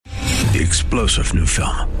The explosive new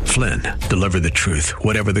film, Flynn, deliver the truth,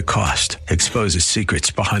 whatever the cost, exposes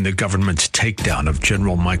secrets behind the government's takedown of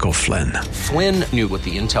General Michael Flynn. Flynn knew what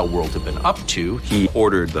the intel world had been up to. He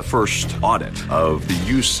ordered the first audit of the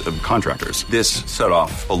use of contractors. This set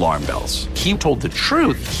off alarm bells. He told the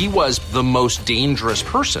truth. He was the most dangerous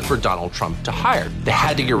person for Donald Trump to hire. They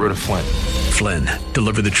had to get rid of Flynn. Flynn,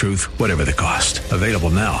 deliver the truth, whatever the cost. Available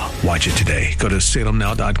now. Watch it today. Go to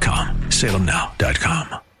salemnow.com.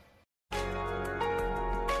 salemnow.com.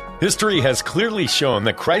 History has clearly shown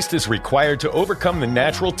that Christ is required to overcome the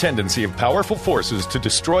natural tendency of powerful forces to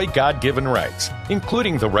destroy God-given rights,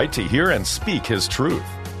 including the right to hear and speak His truth.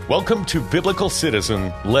 Welcome to Biblical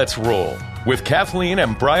Citizen, Let's Roll, with Kathleen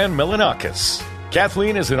and Brian Melanakis.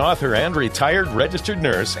 Kathleen is an author and retired registered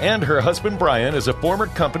nurse, and her husband Brian is a former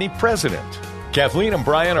company president. Kathleen and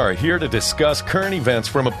Brian are here to discuss current events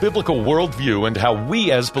from a biblical worldview and how we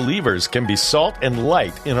as believers can be salt and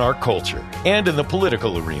light in our culture and in the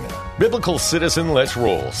political arena. Biblical Citizen Let's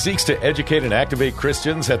Roll seeks to educate and activate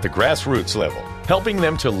Christians at the grassroots level, helping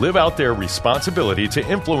them to live out their responsibility to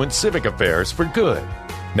influence civic affairs for good.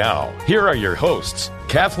 Now, here are your hosts,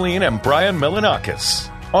 Kathleen and Brian Melanakis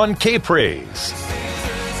on K-Praise.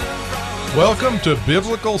 Welcome to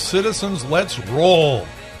Biblical Citizens Let's Roll.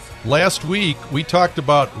 Last week, we talked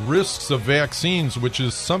about risks of vaccines, which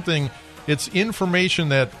is something, it's information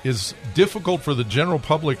that is difficult for the general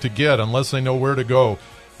public to get unless they know where to go.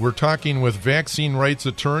 We're talking with vaccine rights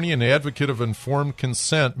attorney and advocate of informed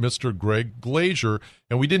consent, Mr. Greg Glazer,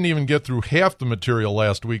 and we didn't even get through half the material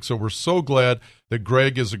last week, so we're so glad that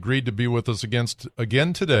Greg has agreed to be with us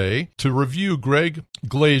again today. To review, Greg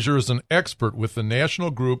Glazer is an expert with the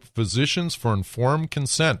national group Physicians for Informed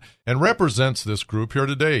Consent and represents this group here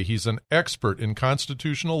today. He's an expert in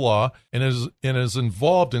constitutional law and is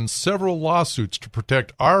involved in several lawsuits to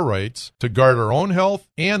protect our rights to guard our own health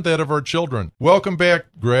and that of our children. Welcome back,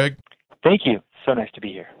 Greg. Thank you. So nice to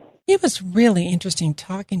be here. It was really interesting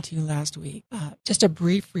talking to you last week. Just a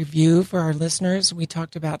brief review for our listeners. We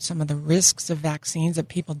talked about some of the risks of vaccines that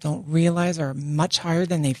people don't realize are much higher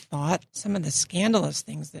than they thought. Some of the scandalous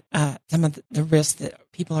things that, some of the risks that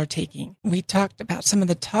people are taking. We talked about some of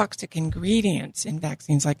the toxic ingredients in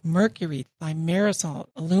vaccines like mercury, thimerosal,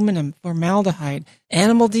 aluminum, formaldehyde,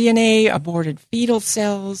 animal DNA, aborted fetal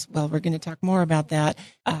cells. Well, we're going to talk more about that.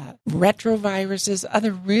 Retroviruses,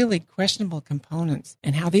 other really questionable components,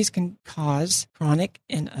 and how these can cause chronic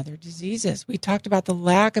and other diseases. We talked about the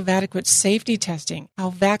lack of adequate safety testing,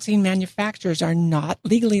 how vaccine manufacturers are not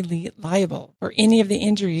legally liable for any of the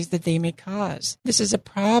injuries that they may cause. This is a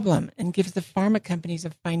problem and gives the pharma companies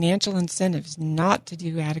of financial incentives not to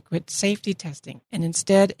do adequate safety testing, and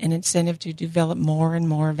instead an incentive to develop more and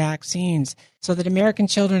more vaccines so that American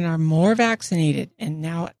children are more vaccinated, and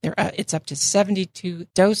now it's up to 72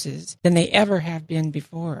 doses than they ever have been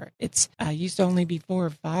before. It's used to only be 4 or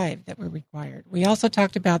 5 that were required. We also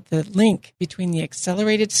talked about the link between the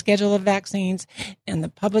accelerated schedule of vaccines and the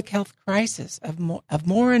public health crisis of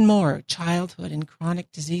more and more childhood and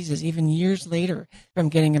chronic diseases, even years later from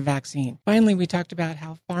getting a vaccine. Finally, we talked about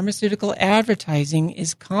how pharmaceutical advertising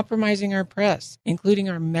is compromising our press,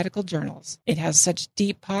 including our medical journals. It has such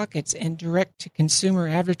deep pockets and direct-to-consumer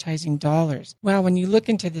advertising dollars. Well, when you look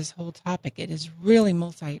into this whole topic, it is really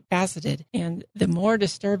multifaceted, and the more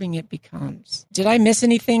disturbing it becomes. Did I miss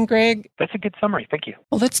anything, Greg? That's a good summary. Thank you.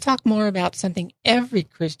 Well, let's talk more about something every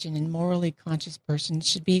Christian and morally conscious person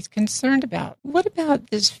should be concerned about. What about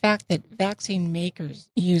this fact that vaccine makers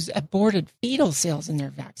use aborted fetal cells in their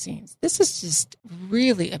vaccines? This is just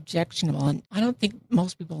really objectionable, and I don't think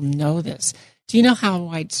most people know this. Do you know how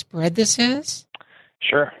widespread this is?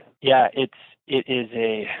 Sure. Yeah, it is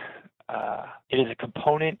a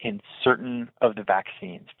component in certain of the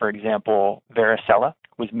vaccines. For example, varicella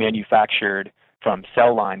was manufactured from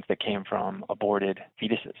cell lines that came from aborted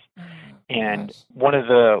fetuses. And one of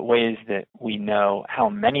the ways that we know how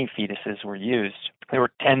many fetuses were used, there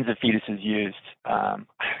were tens of fetuses used. I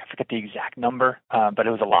forget the exact number, but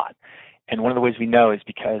it was a lot. And one of the ways we know is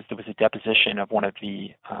because there was a deposition of one of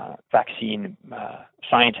the vaccine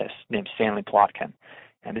scientists named Stanley Plotkin.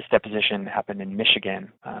 And this deposition happened in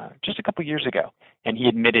Michigan just a couple years ago. And he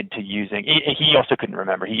admitted to using, he also couldn't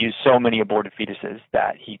remember. He used so many aborted fetuses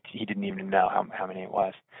that he didn't even know how many it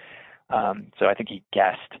was. So I think he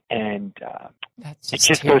guessed. And it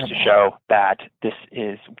just goes to show that this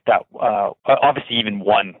is, that obviously even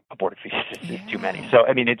one aborted fetus is too many. So,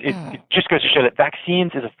 I mean, it just goes to show that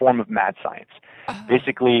vaccines is a form of mad science.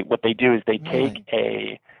 Basically, what they do is they take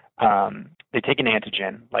an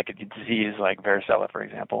antigen, like a disease like varicella, for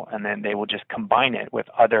example, and then they will just combine it with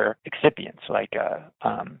other excipients, like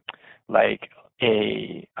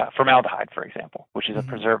a formaldehyde, for example, which is a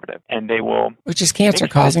preservative, and they will... Which is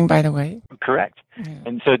cancer-causing, by the way. Correct. Yeah.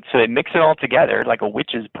 And so they mix it all together like a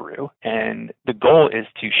witch's brew, and the goal is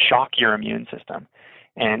to shock your immune system.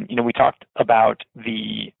 And, we talked about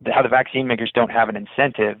how the vaccine makers don't have an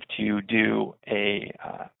incentive to do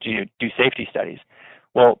safety studies.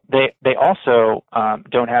 Well, they also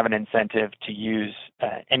don't have an incentive to use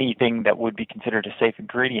anything that would be considered a safe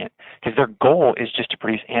ingredient, because their goal is just to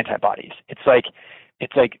produce antibodies. It's like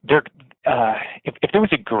they're if there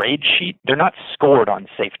was a grade sheet, they're not scored on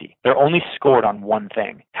safety. They're only scored on one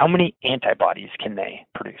thing: how many antibodies can they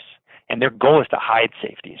produce? And their goal is to hide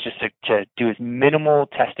safety. It's just to do as minimal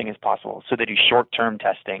testing as possible. So they do short-term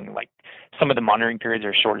testing, like some of the monitoring periods are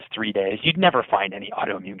as short as 3 days. You'd never find any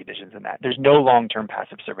autoimmune conditions in that. There's no long-term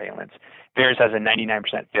passive surveillance. VAERS has a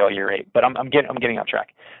 99% failure rate, but I'm getting off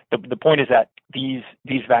track. The point is that these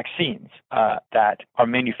vaccines that are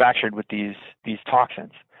manufactured with these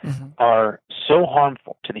toxins are so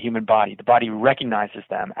harmful to the human body. The body recognizes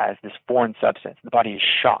them as this foreign substance. The body is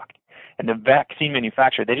shocked. And the vaccine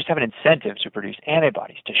manufacturer, they just have an incentive to produce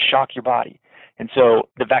antibodies to shock your body. And so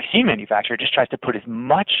the vaccine manufacturer just tries to put as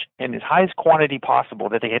much in as highest quantity possible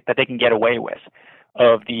that they can get away with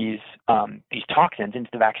of these toxins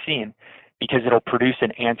into the vaccine, because it'll produce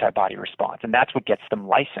an antibody response. And that's what gets them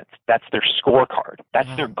licensed. That's their scorecard.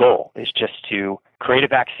 That's their goal, is just to create a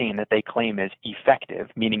vaccine that they claim is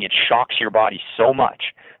effective, meaning it shocks your body so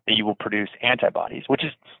much that you will produce antibodies, which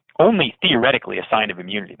is only theoretically a sign of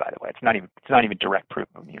immunity, by the way. It's not even direct proof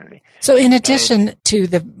of immunity. So in addition to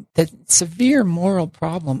the severe moral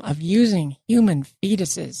problem of using human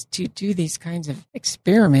fetuses to do these kinds of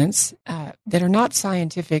experiments that are not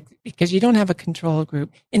scientific because you don't have a control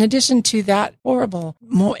group, in addition to that horrible,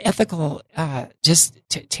 more ethical,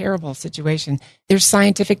 terrible situation, there's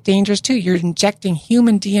scientific dangers too. You're injecting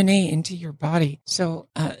human DNA into your body. So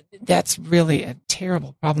that's really a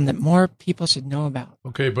terrible problem that more people should know about.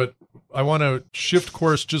 Okay, but I want to shift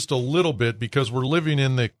course just a little bit, because we're living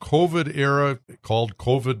in the COVID era, called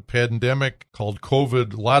COVID pandemic, called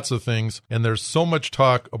COVID lots of things, and there's so much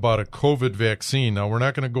talk about a COVID vaccine. Now, we're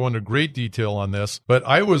not going to go into great detail on this, but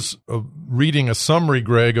I was reading a summary,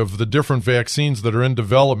 Greg, of the different vaccines that are in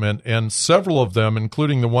development, and several of them,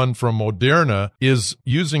 including the one from Moderna, is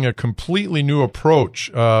using a completely new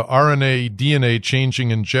approach, RNA, DNA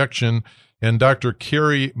changing injection. And Dr.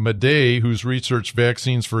 Carrie Madej, who's researched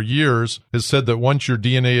vaccines for years, has said that once your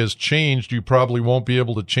DNA is changed, you probably won't be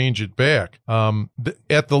able to change it back.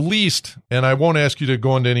 At the least, and I won't ask you to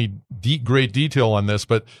go into any great detail on this,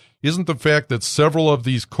 but isn't the fact that several of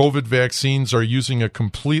these COVID vaccines are using a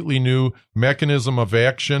completely new mechanism of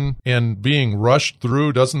action and being rushed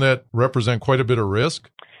through, doesn't that represent quite a bit of risk?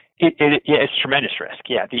 It's tremendous risk.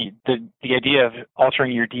 Yeah, the idea of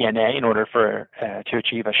altering your DNA in order to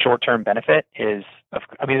achieve a short-term benefit is,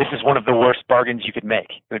 this is one of the worst bargains you could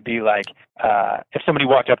make. It would be like if somebody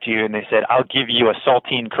walked up to you and they said, "I'll give you a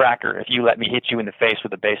saltine cracker if you let me hit you in the face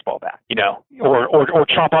with a baseball bat," or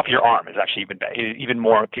chop off your arm is actually even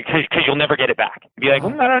more, because you'll never get it back. You'd be like,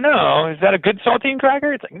 "I don't know, is that a good saltine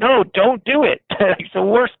cracker?" It's like, no, don't do it. It's the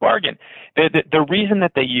worst bargain. The reason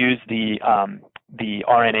that they use the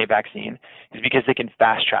RNA vaccine is because they can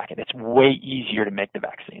fast track it. It's way easier to make the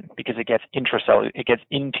vaccine because it gets it gets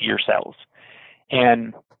into your cells.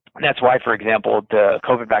 And that's why, for example, the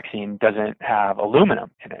COVID vaccine doesn't have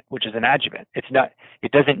aluminum in it, which is an adjuvant. It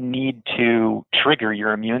doesn't need to trigger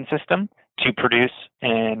your immune system to produce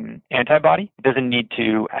an antibody. It doesn't need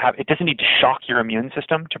to shock your immune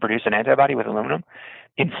system to produce an antibody with aluminum.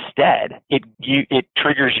 Instead, it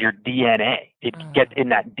triggers your DNA. It gets in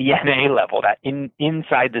that DNA level, that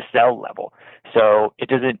inside the cell level. So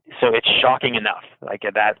it's shocking enough, like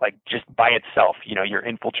just by itself, you're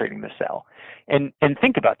infiltrating the cell. And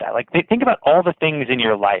think about that. Think about all the things in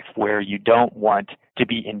your life where you don't want to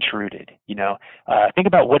be intruded. Think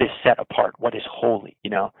about what is set apart, what is holy.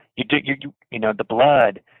 The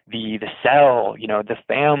blood, the cell, the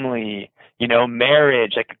family,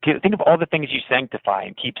 marriage. Think of all the things you sanctify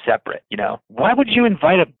and keep separate. Why would you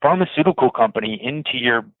invite a pharmaceutical company into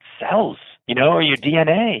your cells? Or your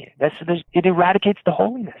DNA? It eradicates the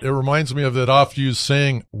holiness. It reminds me of that oft-used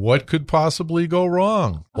saying, "What could possibly go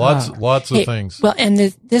wrong?" Lots of things. Well, and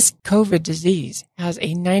this COVID disease has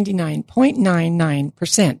a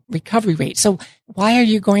 99.99% recovery rate. So why are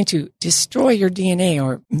you going to destroy your DNA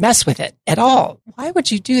or mess with it at all? Why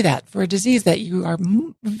would you do that for a disease that you are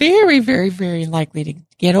very, very, very likely to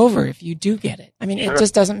get over if you do get it? It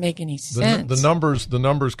just doesn't make any sense. The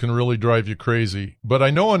numbers can really drive you crazy. But I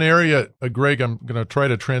know an area, Greg, Greg, I'm going to try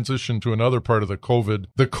to transition to another part of the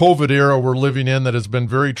COVID era we're living in that has been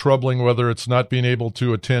very troubling, whether it's not being able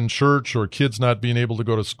to attend church or kids not being able to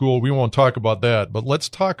go to school. We won't talk about that, but let's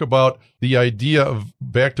talk about the idea of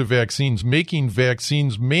back to vaccines, making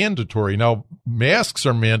vaccines mandatory. Now, masks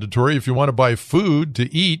are mandatory. If you want to buy food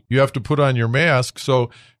to eat, you have to put on your mask. So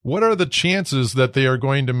what are the chances that they are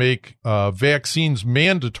going to make vaccines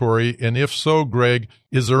mandatory? And if so, Greg,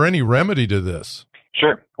 is there any remedy to this?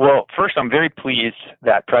 Sure. Well, first, I'm very pleased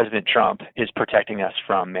that President Trump is protecting us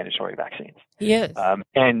from mandatory vaccines. Yes.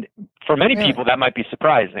 And for many people, that might be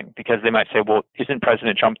surprising because they might say, well, isn't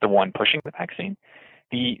President Trump the one pushing the vaccine?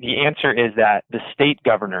 The answer is that the state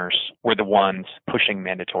governors were the ones pushing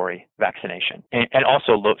mandatory vaccination, and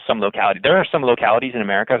also some localities. There are some localities in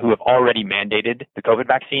America who have already mandated the COVID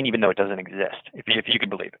vaccine, even though it doesn't exist, if you can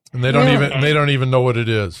believe it. And they don't even know what it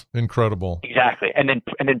is. Incredible. Exactly. And then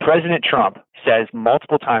President Trump says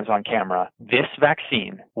multiple times on camera, this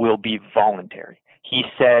vaccine will be voluntary. He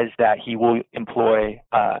says that he will employ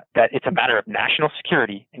that it's a matter of national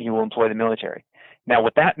security, and he will employ the military. Now,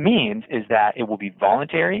 what that means is that it will be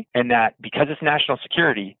voluntary, and that because it's national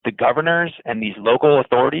security, the governors and these local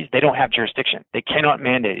authorities, they don't have jurisdiction. They cannot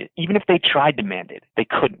mandate it. Even if they tried to mandate it, they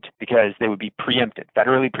couldn't because they would be preempted,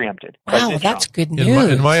 federally preempted. Wow, that's good news.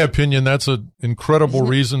 In my opinion, that's an incredible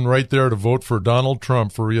reason right there to vote for Donald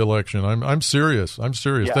Trump for re-election. I'm serious.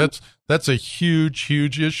 Yeah. That's a huge,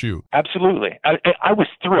 huge issue. Absolutely. I was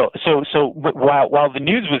thrilled. So while the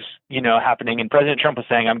news was, happening and President Trump was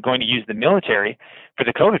saying, I'm going to use the military for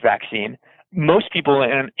the COVID vaccine, most people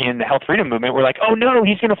in the health freedom movement were like, oh no,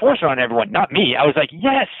 he's going to force it on everyone. Not me. I was like,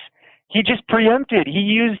 yes, he just preempted. He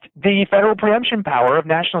used the federal preemption power of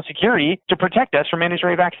national security to protect us from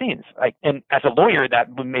mandatory vaccines. And as a lawyer,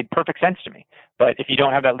 that made perfect sense to me. But if you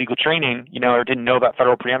don't have that legal training, or didn't know about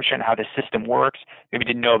federal preemption, how the system works, maybe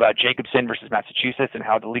didn't know about Jacobson versus Massachusetts and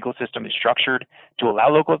how the legal system is structured to allow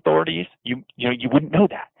local authorities, you wouldn't know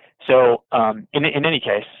that. So in any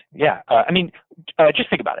case, just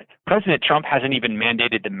think about it. President Trump hasn't even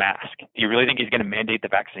mandated the mask. Do you really think he's going to mandate the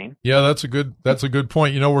vaccine? Yeah, that's a good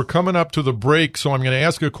point. We're coming up to the break, so I'm going to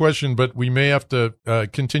ask a question, but we may have to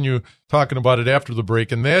continue talking about it after the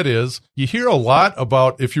break. And that is, you hear a lot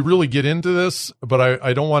about, if you really get into this, but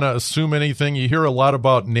I don't want to assume anything, you hear a lot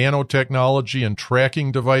about nanotechnology and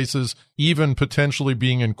tracking devices, even potentially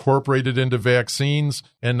being incorporated into vaccines.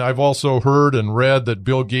 And I've also heard and read that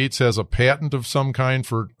Bill Gates has a patent of some kind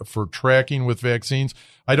for tracking with vaccines.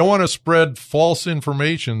 I don't want to spread false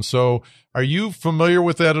information. So are you familiar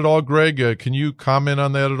with that at all, Greg? Can you comment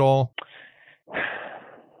on that at all?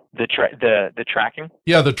 The tracking?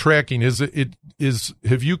 Yeah, the tracking.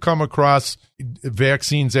 Have you come across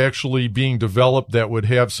vaccines actually being developed that would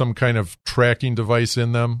have some kind of tracking device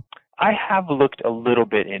in them? I have looked a little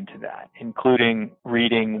bit into that, including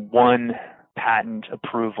reading one patent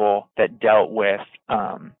approval that dealt with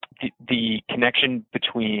the connection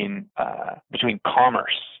between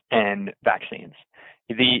commerce and vaccines.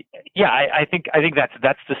 I think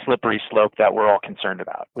that's the slippery slope that we're all concerned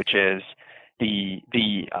about, which is the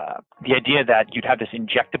idea that you'd have this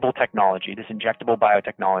injectable technology, this injectable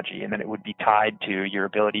biotechnology, and then it would be tied to your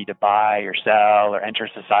ability to buy or sell or enter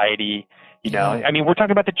society. We're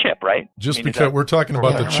talking about the chip, right? We're talking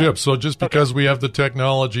about the chip. So just because we have the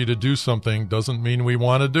technology to do something doesn't mean we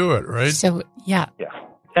want to do it, right? So, yeah. Yeah.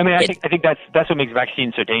 I think that's what makes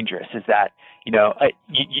vaccines so dangerous is that,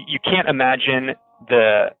 you can't imagine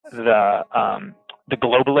the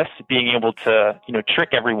globalists being able to, trick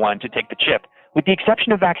everyone to take the chip, with the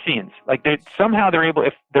exception of vaccines. Like they're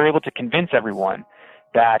able to convince everyone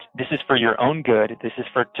that this is for your own good, this is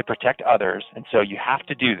to protect others, and so you have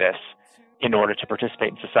to do this in order to participate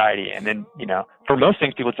in society. And then, for most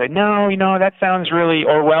things, people would say, no, that sounds really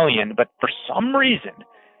Orwellian. But for some reason,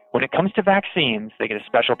 when it comes to vaccines, they get a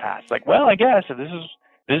special pass. Like, well, I guess if this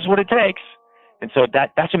is what it takes. And so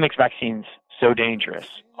that's what makes vaccines so dangerous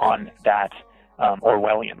on that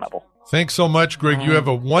Orwellian level. Thanks so much, Greg. You have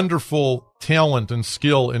a wonderful talent and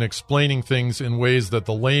skill in explaining things in ways that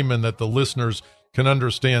the layman, that the listeners can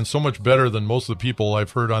understand so much better than most of the people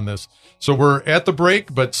I've heard on this. So we're at the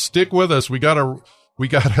break, but stick with us. We got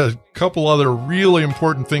a couple other really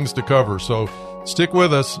important things to cover. So stick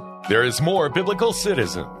with us. There is more Biblical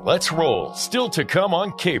Citizen. Let's roll. Still to come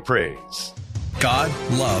on K-Praise. God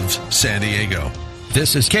loves San Diego.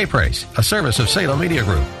 This is K-Praise, a service of Salem Media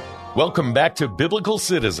Group. Welcome back to Biblical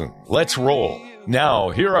Citizen. Let's roll. Now,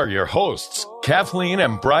 here are your hosts, Kathleen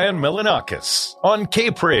and Brian Milanakis on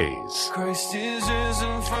K-Praise.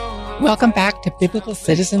 Welcome back to Biblical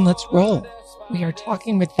Citizen. Let's roll. We are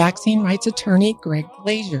talking with vaccine rights attorney Greg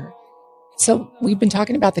Glazier. So we've been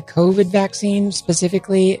talking about the COVID vaccine,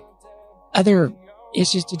 specifically other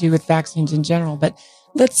issues to do with vaccines in general, but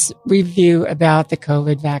let's review about the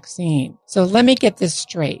COVID vaccine. So let me get this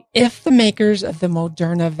straight. If the makers of the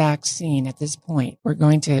Moderna vaccine at this point were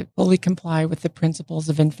going to fully comply with the principles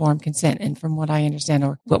of informed consent, and from what I understand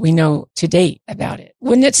or what we know to date about it,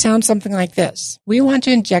 wouldn't it sound something like this? We want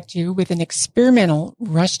to inject you with an experimental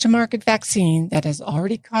rush-to-market vaccine that has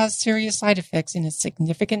already caused serious side effects in a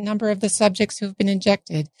significant number of the subjects who have been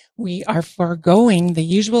injected. We are foregoing the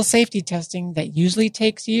usual safety testing that usually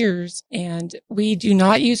takes years, and we do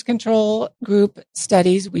not use control group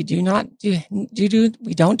studies. We do not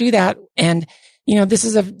we don't do that. And, this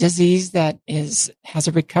is a disease that has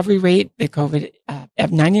a recovery rate, the COVID,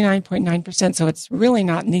 of 99.9%. So it's really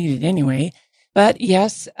not needed anyway. But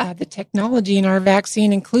yes, the technology in our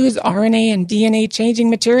vaccine includes RNA and DNA changing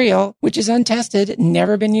material, which is untested,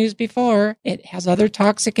 never been used before. It has other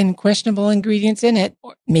toxic and questionable ingredients in it,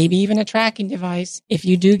 or maybe even a tracking device. If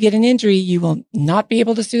you do get an injury, you will not be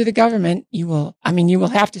able to sue the government. You will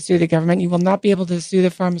have to sue the government. You will not be able to sue the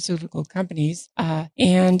pharmaceutical companies,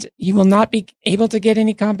 and you will not be able to get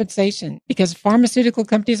any compensation because pharmaceutical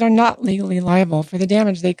companies are not legally liable for the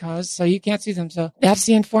damage they cause. So you can't sue them. So that's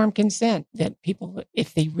the informed consent that people,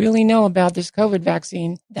 if they really know about this COVID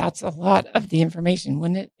vaccine, that's a lot of the information,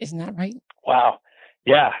 wouldn't it? Isn't that right? Wow.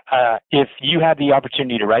 Yeah. If you had the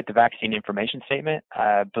opportunity to write the vaccine information statement,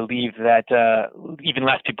 I believe that even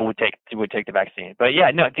less people would take the vaccine. But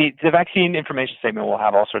yeah, no, the vaccine information statement will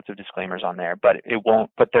have all sorts of disclaimers on there, but it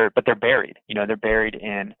won't. But they're buried. They're buried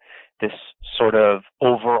in this sort of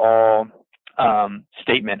overall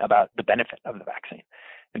statement about the benefit of the vaccine.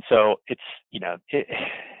 And so it's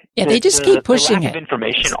they just keep pushing the lack of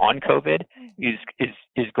information on COVID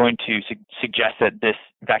is going to suggest that this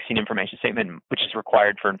vaccine information statement, which is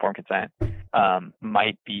required for informed consent,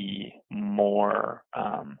 might be more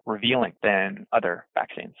revealing than other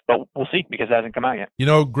vaccines. But we'll see because it hasn't come out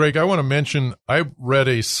yet. Greg, I want to mention I read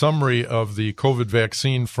a summary of the COVID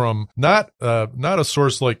vaccine from not a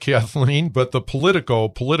source like Kathleen, but the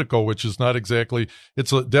Politico, which is not exactly,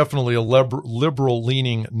 it's definitely a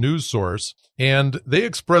liberal-leaning news source. And they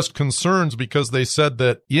expressed concerns because they said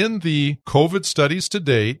that in the COVID studies to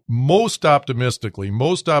date, most optimistically,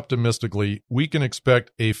 we can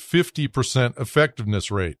expect a 50%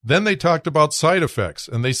 effectiveness rate. Then they talked about side effects,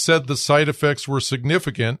 and they said the side effects were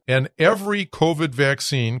significant, and every COVID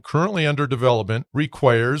vaccine currently under development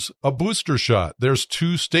requires a booster shot. There's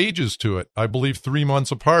 2 stages to it, I believe 3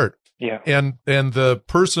 months apart. Yeah. And the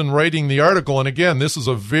person writing the article, and again, this is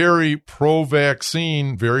a very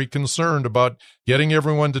pro-vaccine, very concerned about getting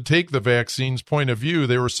everyone to take the vaccine's point of view.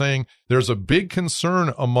 They were saying there's a big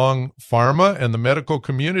concern among pharma and the medical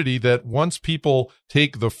community that once people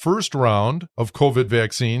take the first round of COVID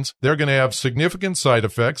vaccines, they're going to have significant side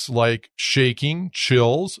effects like shaking,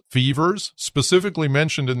 chills, fevers, specifically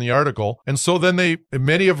mentioned in the article. And so then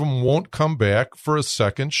many of them won't come back for a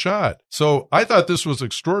second shot. So I thought this was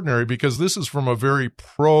extraordinary because this is from a very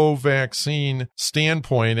pro-vaccine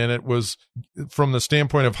standpoint, and it was from the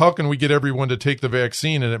standpoint of how can we get everyone to take the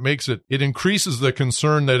vaccine, and it increases the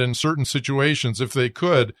concern that in certain situations, if they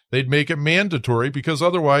could, they'd make it mandatory because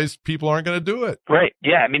otherwise people aren't going to do it. Right.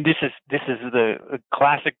 Yeah. I mean, this is the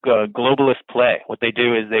classic globalist play. What they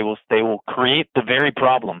do is they will create the very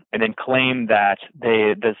problem and then claim that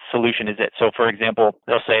the solution is it. So, for example,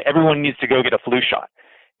 they'll say everyone needs to go get a flu shot.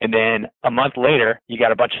 And then a month later, you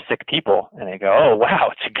got a bunch of sick people, and they go, "Oh, wow,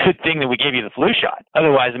 it's a good thing that we gave you the flu shot.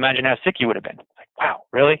 Otherwise, imagine how sick you would have been." Like, wow,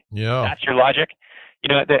 really? Yeah. That's your logic?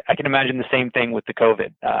 I can imagine the same thing with the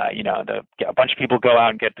COVID. A bunch of people go out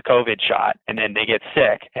and get the COVID shot, and then they get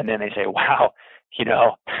sick, and then they say, "Wow,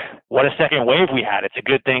 what a second wave we had. It's a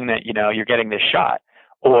good thing that you're getting this shot."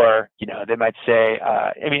 Or, they might say,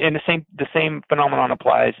 and the same phenomenon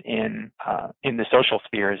applies in the social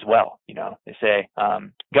sphere as well. They say,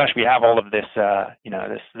 gosh, we have all of this,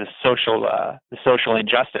 this social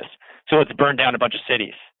injustice. So let's burn down a bunch of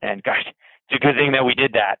cities. And gosh, it's a good thing that we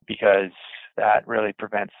did that because that really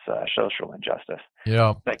prevents social injustice.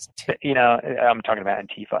 Yeah. I'm talking about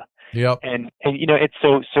Antifa. Yep. And it's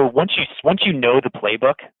so once you know the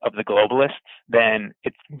playbook of the globalists, then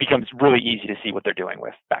it becomes really easy to see what they're doing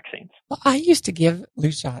with vaccines. Well, I used to give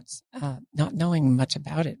flu shots, not knowing much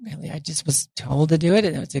about it really. I just was told to do it,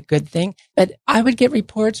 and it was a good thing. But I would get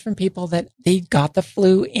reports from people that they got the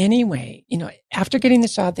flu anyway. After getting the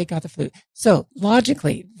shot, they got the flu. So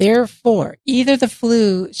logically, therefore, either the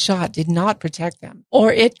flu shot did not protect them,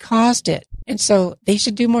 or it caused it. And so they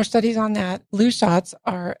should do more studies on that. Flu shots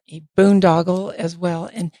are a boondoggle as well.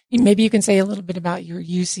 And maybe you can say a little bit about your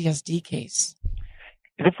UCSD case.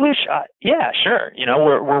 The flu shot, yeah, sure.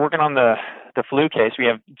 We're working on the flu case. We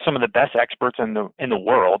have some of the best experts in the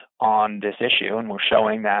world on this issue, and we're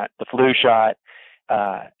showing that the flu shot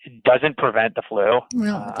doesn't prevent the flu.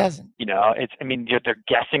 No, it doesn't. They're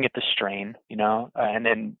guessing at the strain, and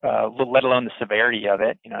then let alone the severity of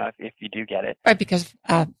it, if you do get it. Right, because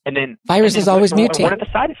viruses always mutate. What are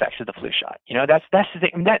the side effects of the flu shot? That's the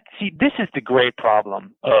thing. This is the great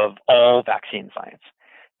problem of all vaccine science.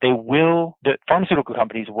 The pharmaceutical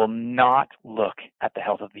companies will not look at the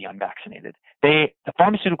health of the unvaccinated. The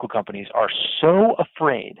pharmaceutical companies are so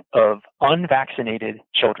afraid of unvaccinated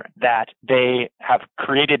children that they have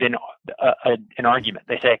created an argument.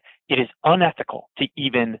 They say it is unethical to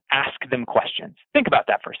even ask them questions. Think about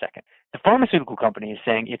that for a second. The pharmaceutical company is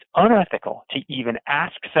saying it's unethical to even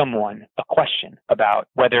ask someone a question about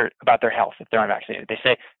their health if they're unvaccinated. They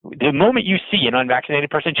say the moment you see an unvaccinated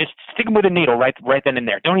person, just stick them with a needle right then and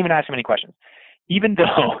there. Don't even ask them any questions. Even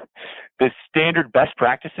though the standard best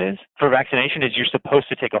practices for vaccination is you're supposed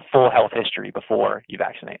to take a full health history before you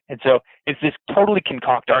vaccinate. And so it's this totally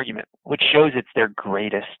concoct argument, which shows it's their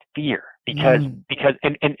greatest fear. Because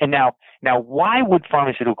now why would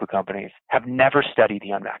pharmaceutical companies have never studied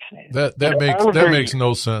the unvaccinated? That makes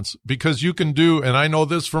no sense, because you can do, and I know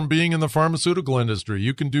this from being in the pharmaceutical industry,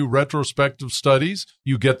 you can do retrospective studies.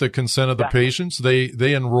 You get the consent of the patients.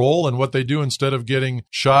 They enroll, and what they do, instead of getting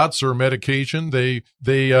shots or medication, they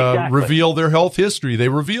reveal their health history. They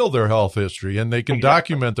reveal their health history, and they can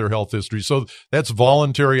document their health history. So that's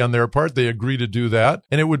voluntary on their part. They agree to do that,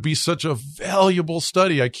 and it would be such a valuable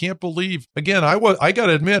study. I can't believe. Again, I got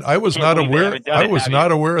to admit, I was not aware. I was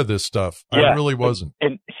not aware of this stuff. Yeah. I really wasn't.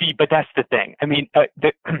 And see, but that's the thing. I mean,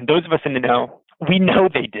 those of us in the know, we know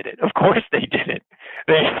they did it. Of course, they did it.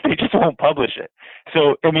 They just won't publish it.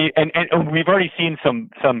 So I mean, and we've already seen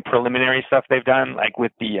some preliminary stuff they've done, like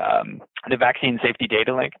with the vaccine safety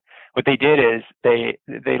data link. What they did is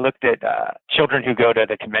they looked at children who go to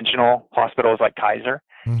the conventional hospitals like Kaiser,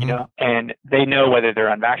 and they know whether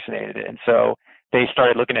they're unvaccinated, and so they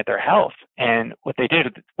started looking at their health. And what they did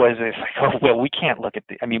was it's like, oh, well, we can't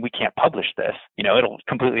publish this. It'll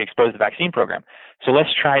completely expose the vaccine program. So let's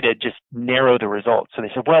try to just narrow the results. So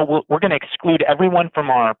they said, well, we're going to exclude everyone from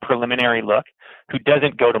our preliminary look who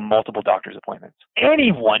doesn't go to multiple doctor's appointments.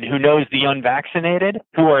 Anyone who knows the unvaccinated,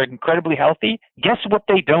 who are incredibly healthy, guess what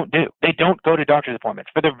they don't do? They don't go to doctor's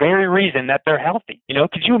appointments for the very reason that they're healthy.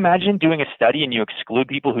 Could you imagine doing a study and you exclude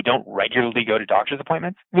people who don't regularly go to doctor's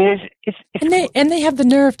appointments? And they have the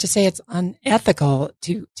nerve to say it's unethical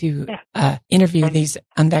to interview these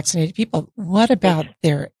unvaccinated people. What about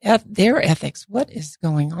their ethics? What is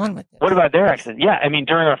going on with this? What about their ethics? Yeah, I mean,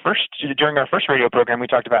 during our first radio program, we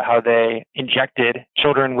talked about how they injected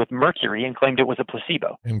children with mercury and claimed it was a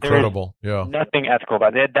placebo. Incredible. Yeah. Nothing ethical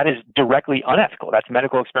about that. That is directly unethical. That's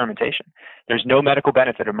medical experimentation. There's no medical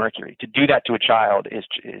benefit of mercury. To do that to a child is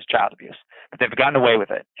child abuse. But they've gotten away with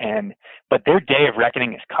it. But their day of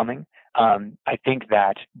reckoning is coming. I think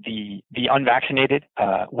that the unvaccinated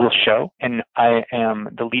will show, and I am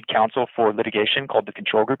the lead counsel for litigation called the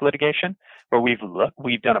control group litigation, where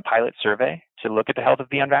we've done a pilot survey to look at the health of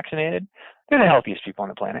the unvaccinated. They're the healthiest people on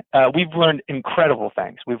the planet. We've learned incredible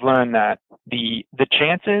things. We've learned that the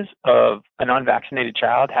chances of an unvaccinated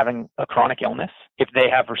child having a chronic illness, if they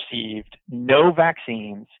have received no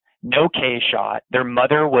vaccines, no K shot, their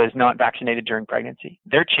mother was not vaccinated during pregnancy,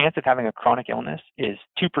 their chance of having a chronic illness is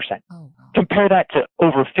 2%. Oh, wow. Compare that to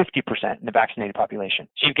over 50% in the vaccinated population.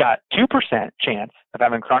 So you've got 2% chance of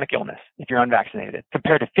having chronic illness if you're unvaccinated,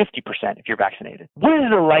 compared to 50% if you're vaccinated. What is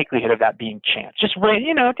the likelihood of that being chance? Just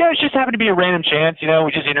it just happened to be a random chance.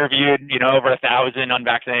 We just interviewed, over 1,000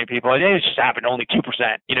 unvaccinated people. It just happened only 2%.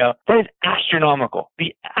 That is astronomical.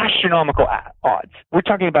 The astronomical odds. We're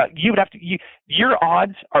talking about your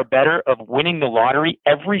odds are better of winning the lottery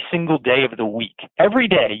every single day of the week. Every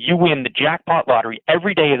day you win the jackpot lottery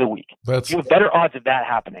every day of the week. You have better odds of that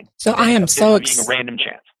happening. So I am being a random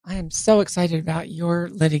chance. I am so excited about your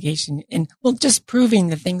litigation and just proving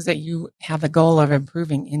the things that you have a goal of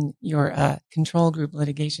improving in your control group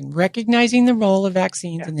litigation, recognizing the role of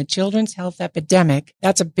vaccines in the children's health epidemic.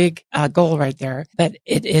 That's a big goal right there, but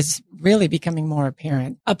it is really becoming more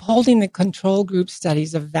apparent. Upholding the control group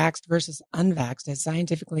studies of vaxxed versus unvaxxed as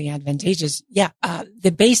scientifically advantageous. Yeah.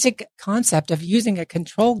 The basic concept of using a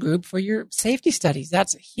control group for your safety studies.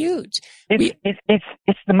 That's huge.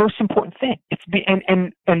 It's the most important thing.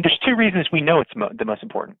 And there's two reasons we know it's the most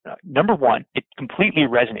important. Number one, it completely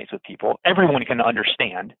resonates with people. Everyone can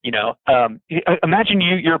understand. Imagine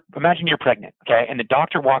you're pregnant, okay, and the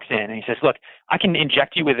doctor walks in and he says, "Look, I can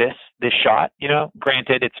inject you with this shot.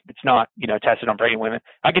 Granted, it's not tested on pregnant women.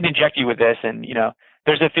 I can inject you with this, and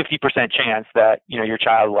there's a 50% chance that, your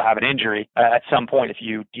child will have an injury at some point if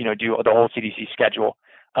you, do the whole CDC schedule.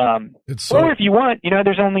 Or if you want,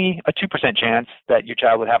 there's only a 2% chance that your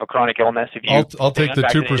child would have a chronic illness. If you, I'll take the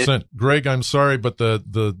 2%. Greg, I'm sorry, but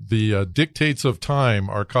the dictates of time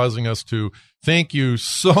are causing us to thank you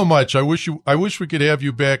so much. I wish we could have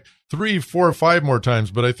you back 3, 4, 5 more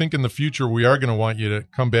times, but I think in the future we are going to want you to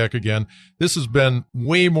come back again. This has been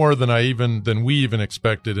way more than we even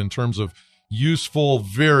expected in terms of useful,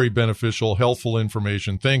 very beneficial, helpful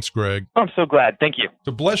information. Thanks, Greg. I'm so glad. Thank you.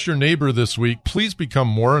 To bless your neighbor this week, please become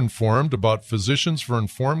more informed about Physicians for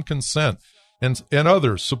Informed Consent and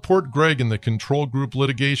others. Support Greg in the control group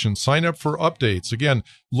litigation. Sign up for updates. Again,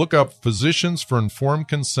 look up Physicians for Informed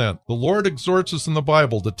Consent. The Lord exhorts us in the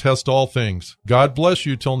Bible to test all things. God bless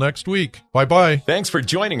you till next week. Bye-bye. Thanks for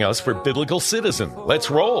joining us for Biblical Citizen.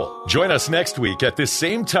 Let's roll. Join us next week at this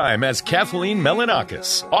same time as Kathleen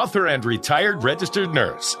Melanakis, author and retired registered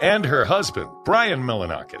nurse, and her husband, Brian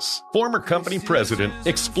Melanakis, former company president,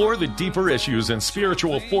 explore the deeper issues and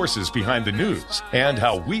spiritual forces behind the news and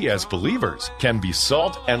how we as believers can be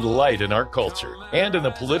salt and light in our culture and in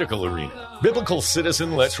the political arena. Biblical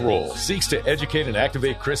Citizen Let's Roll seeks to educate and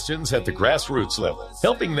activate Christians at the grassroots level,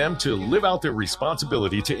 helping them to live out their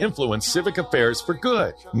responsibility to influence civic affairs for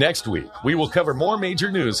good. Next week, we will cover more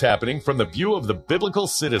major news happening from the view of the biblical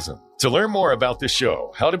citizen. To learn more about the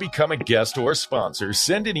show, how to become a guest or sponsor,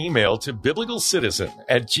 send an email to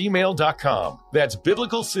biblicalcitizen@gmail.com. That's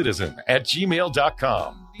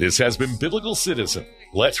biblicalcitizen@gmail.com. This has been Biblical Citizen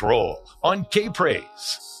Let's Roll on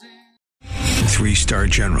K-Praise. 3-star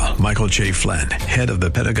General Michael J. Flynn, head of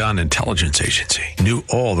the Pentagon Intelligence Agency, knew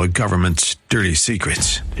all the government's dirty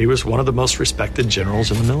secrets. He was one of the most respected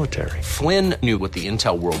generals in the military. Flynn knew what the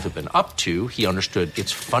intel world had been up to. He understood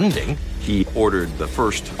its funding. He ordered the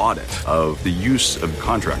first audit of the use of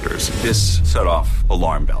contractors. This set off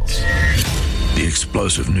alarm bells. The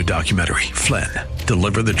explosive new documentary, Flynn,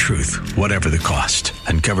 Deliver the Truth, Whatever the Cost,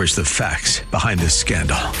 uncovers the facts behind this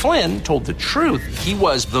scandal. Flynn told the truth. He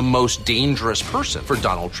was the most dangerous person for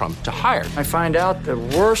Donald Trump to hire. I find out the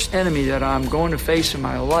worst enemy that I'm going to face in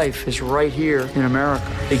my life is right here in America.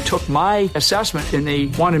 They took my assessment and they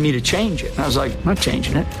wanted me to change it. And I was like, I'm not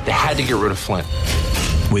changing it. They had to get rid of Flynn.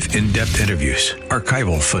 With in-depth interviews,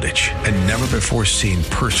 archival footage, and never-before-seen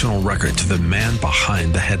personal records of the man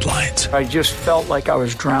behind the headlines. I just felt like I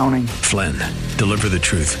was drowning. Flynn, Deliver the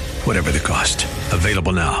Truth, Whatever the Cost.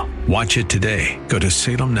 Available now. Watch it today. Go to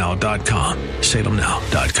salemnow.com.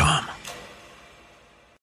 salemnow.com.